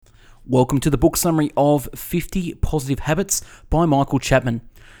Welcome to the book summary of 50 Positive Habits by Michael Chapman.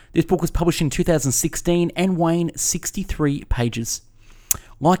 This book was published in 2016 and weighing 63 pages.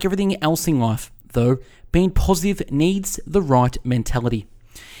 Like everything else in life, though, being positive needs the right mentality.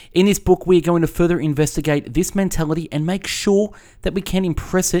 In this book, we are going to further investigate this mentality and make sure that we can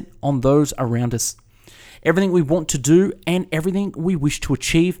impress it on those around us. Everything we want to do and everything we wish to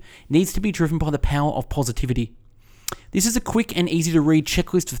achieve needs to be driven by the power of positivity. This is a quick and easy to read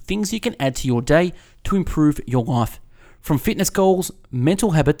checklist of things you can add to your day to improve your life. From fitness goals,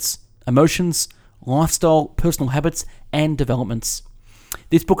 mental habits, emotions, lifestyle, personal habits, and developments.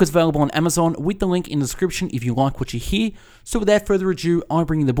 This book is available on Amazon with the link in the description if you like what you hear. So without further ado, I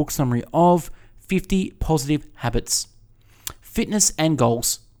bring you the book summary of 50 Positive Habits. Fitness and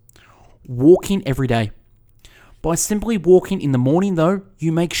goals. Walking every day. By simply walking in the morning though,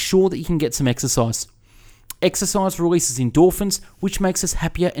 you make sure that you can get some exercise. Exercise releases endorphins, which makes us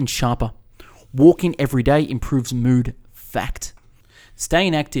happier and sharper. Walking every day improves mood. Fact.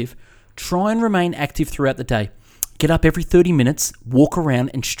 Staying active. Try and remain active throughout the day. Get up every 30 minutes, walk around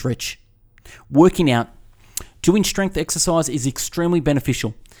and stretch. Working out. Doing strength exercise is extremely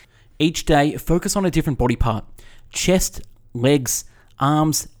beneficial. Each day, focus on a different body part. Chest, legs,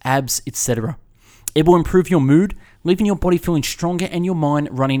 arms, abs, etc. It will improve your mood, leaving your body feeling stronger and your mind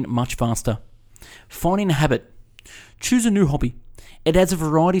running much faster. Finding a habit. Choose a new hobby. It adds a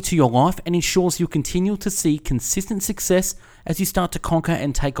variety to your life and ensures you'll continue to see consistent success as you start to conquer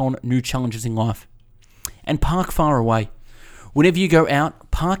and take on new challenges in life. And park far away. Whenever you go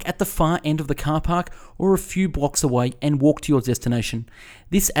out, park at the far end of the car park or a few blocks away and walk to your destination.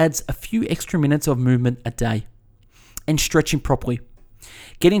 This adds a few extra minutes of movement a day. And stretching properly.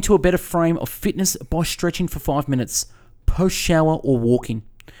 Get into a better frame of fitness by stretching for 5 minutes, post-shower or walking.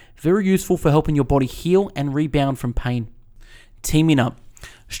 Very useful for helping your body heal and rebound from pain. Teaming up.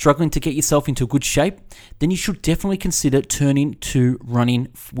 Struggling to get yourself into good shape? Then you should definitely consider turning to running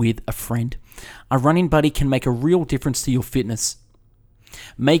with a friend. A running buddy can make a real difference to your fitness.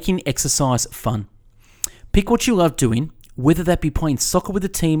 Making exercise fun. Pick what you love doing, whether that be playing soccer with a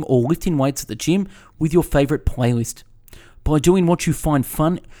team or lifting weights at the gym with your favorite playlist. By doing what you find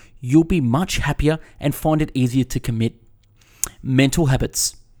fun, you'll be much happier and find it easier to commit. Mental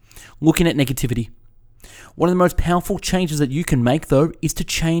habits. Looking at negativity. One of the most powerful changes that you can make, though, is to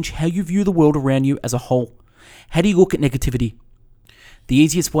change how you view the world around you as a whole. How do you look at negativity? The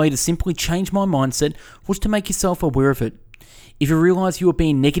easiest way to simply change my mindset was to make yourself aware of it. If you realize you are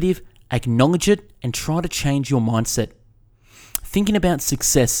being negative, acknowledge it and try to change your mindset. Thinking about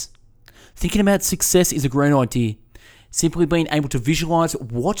success. Thinking about success is a great idea. Simply being able to visualize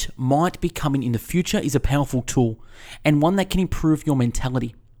what might be coming in the future is a powerful tool and one that can improve your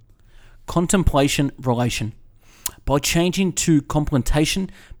mentality. Contemplation relation. By changing to contemplation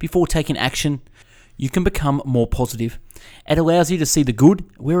before taking action, you can become more positive. It allows you to see the good,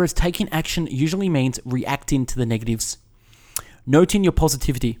 whereas taking action usually means reacting to the negatives. Noting your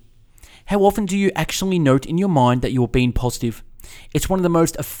positivity. How often do you actually note in your mind that you are being positive? It's one of the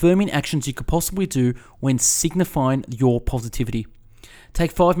most affirming actions you could possibly do when signifying your positivity.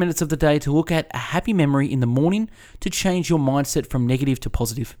 Take 5 minutes of the day to look at a happy memory in the morning to change your mindset from negative to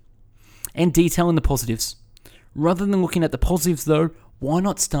positive. And detailing the positives. Rather than looking at the positives though, why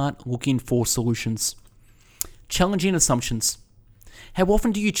not start looking for solutions? Challenging assumptions. How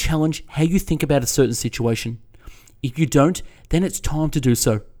often do you challenge how you think about a certain situation? If you don't, then it's time to do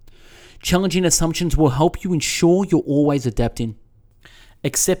so. Challenging assumptions will help you ensure you're always adapting.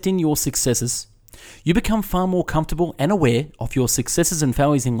 Accepting your successes. You become far more comfortable and aware of your successes and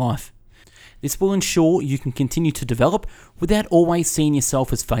failures in life. This will ensure you can continue to develop without always seeing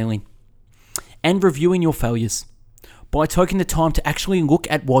yourself as failing. And reviewing your failures. By taking the time to actually look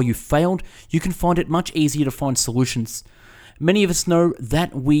at why you failed, you can find it much easier to find solutions. Many of us know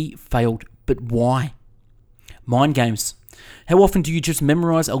that we failed, but why? Mind games. How often do you just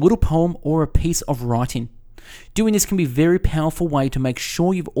memorize a little poem or a piece of writing? Doing this can be a very powerful way to make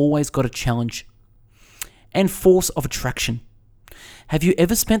sure you've always got a challenge. And force of attraction. Have you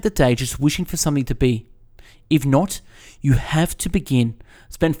ever spent the day just wishing for something to be? If not, you have to begin.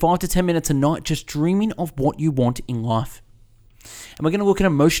 Spend 5 to 10 minutes a night just dreaming of what you want in life. And we're going to look at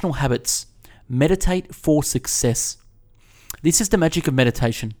emotional habits. Meditate for success. This is the magic of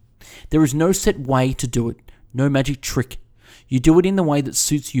meditation. There is no set way to do it, no magic trick. You do it in the way that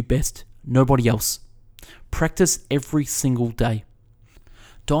suits you best, nobody else. Practice every single day.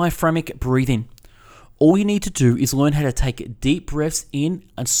 Diaphragmatic breathing. All you need to do is learn how to take deep breaths in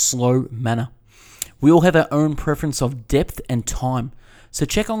a slow manner. We all have our own preference of depth and time, so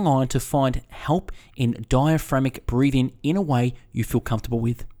check online to find help in diaphragmatic breathing in a way you feel comfortable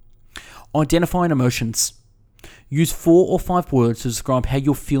with. Identifying emotions. Use 4 or 5 words to describe how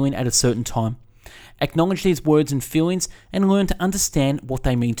you're feeling at a certain time. Acknowledge these words and feelings and learn to understand what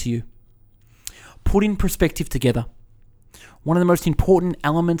they mean to you. Putting perspective together. One of the most important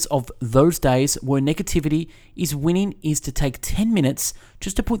elements of those days where negativity is winning is to take 10 minutes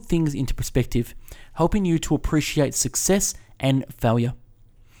just to put things into perspective, helping you to appreciate success and failure.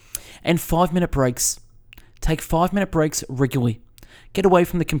 And 5-minute breaks. Take 5-minute breaks regularly. Get away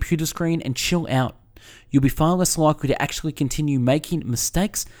from the computer screen and chill out. You'll be far less likely to actually continue making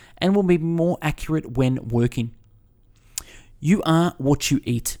mistakes and will be more accurate when working. You are what you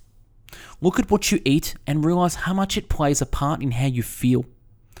eat. Look at what you eat and realize how much it plays a part in how you feel.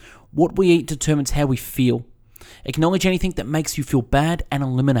 What we eat determines how we feel. Acknowledge anything that makes you feel bad and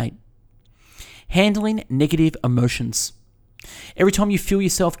eliminate. Handling negative emotions. Every time you feel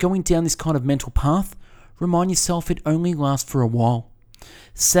yourself going down this kind of mental path, remind yourself it only lasts for a while.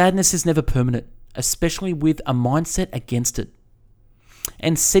 Sadness is never permanent, especially with a mindset against it.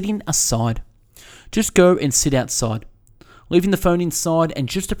 And setting aside. Just go and sit outside. Leaving the phone inside and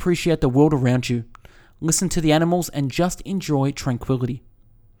just appreciate the world around you. Listen to the animals and just enjoy tranquility.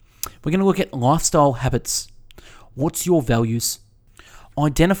 We're going to look at lifestyle habits. What's your values?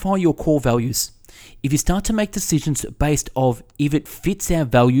 Identify your core values. If you start to make decisions based off if it fits our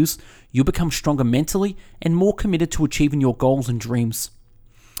values, you'll become stronger mentally and more committed to achieving your goals and dreams.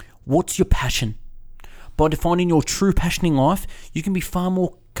 What's your passion? By defining your true passion in life, you can be far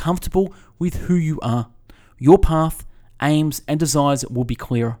more comfortable with who you are. Your path, aims, and desires will be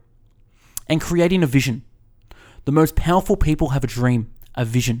clearer. And creating a vision. The most powerful people have a dream, a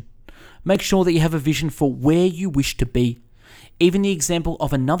vision. Make sure that you have a vision for where you wish to be. Even the example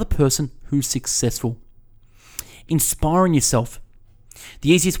of another person who's successful. Inspiring yourself.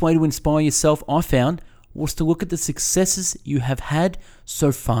 The easiest way to inspire yourself, I found, was to look at the successes you have had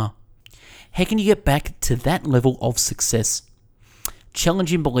so far. How can you get back to that level of success?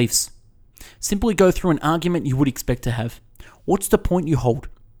 Challenging beliefs. Simply go through an argument you would expect to have. What's the point you hold?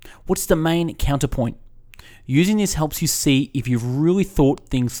 What's the main counterpoint? Using this helps you see if you've really thought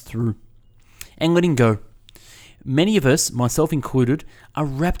things through. And letting go. Many of us, myself included, are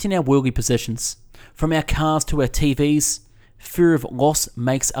wrapped in our worldly possessions. From our cars to our TVs, fear of loss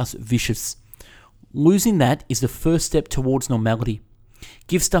makes us vicious. Losing that is the first step towards normality.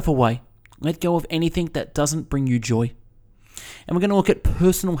 Give stuff away. Let go of anything that doesn't bring you joy. And we're going to look at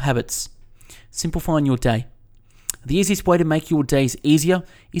personal habits. Simplifying your day. The easiest way to make your days easier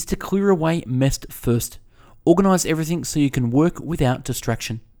is to clear away mess first. Organize everything so you can work without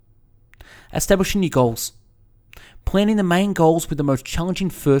distraction. Establishing your goals. Planning the main goals with the most challenging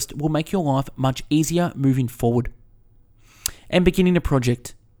first will make your life much easier moving forward. And beginning a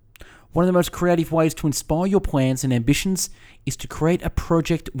project. One of the most creative ways to inspire your plans and ambitions is to create a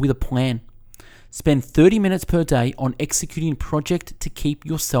project with a plan. Spend 30 minutes per day on executing a project to keep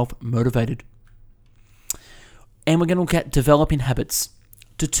yourself motivated. And we're going to look at developing habits,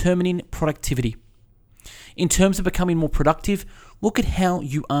 determining productivity. In terms of becoming more productive, look at how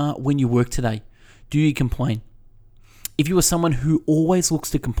you are when you work today. Do you complain? If you are someone who always looks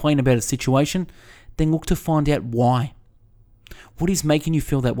to complain about a situation, then look to find out why. What is making you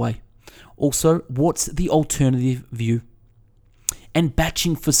feel that way? Also, what's the alternative view? And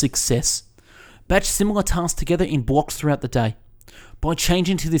batching for success. Batch similar tasks together in blocks throughout the day. By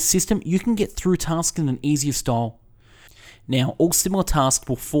changing to this system, you can get through tasks in an easier style. Now, all similar tasks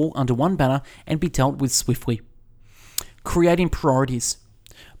will fall under one banner and be dealt with swiftly. Creating priorities.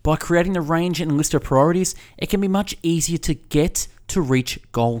 By creating a range and list of priorities, it can be much easier to get to reach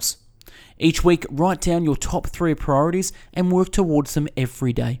goals. Each week, write down your top 3 priorities and work towards them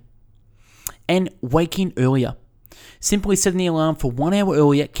every day. And waking earlier. Simply setting the alarm for 1 hour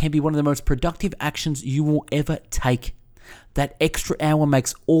earlier can be one of the most productive actions you will ever take. That extra hour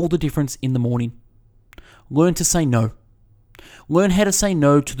makes all the difference in the morning. Learn to say no. Learn how to say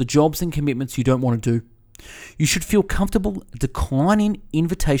no to the jobs and commitments you don't want to do. You should feel comfortable declining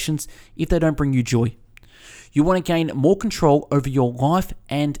invitations if they don't bring you joy. You want to gain more control over your life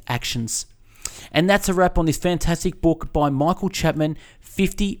and actions. And that's a wrap on this fantastic book by Michael Chapman,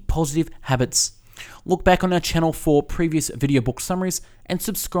 50 Positive Habits. Look back on our channel for previous video book summaries and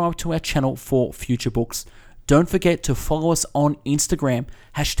subscribe to our channel for future books. Don't forget to follow us on Instagram,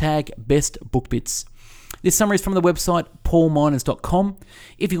 #BestBookBits. This summary is from the website paulminers.com.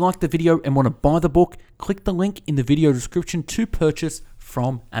 If you like the video and want to buy the book, click the link in the video description to purchase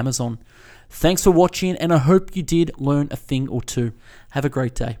from Amazon. Thanks for watching, and I hope you did learn a thing or two. Have a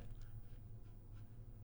great day.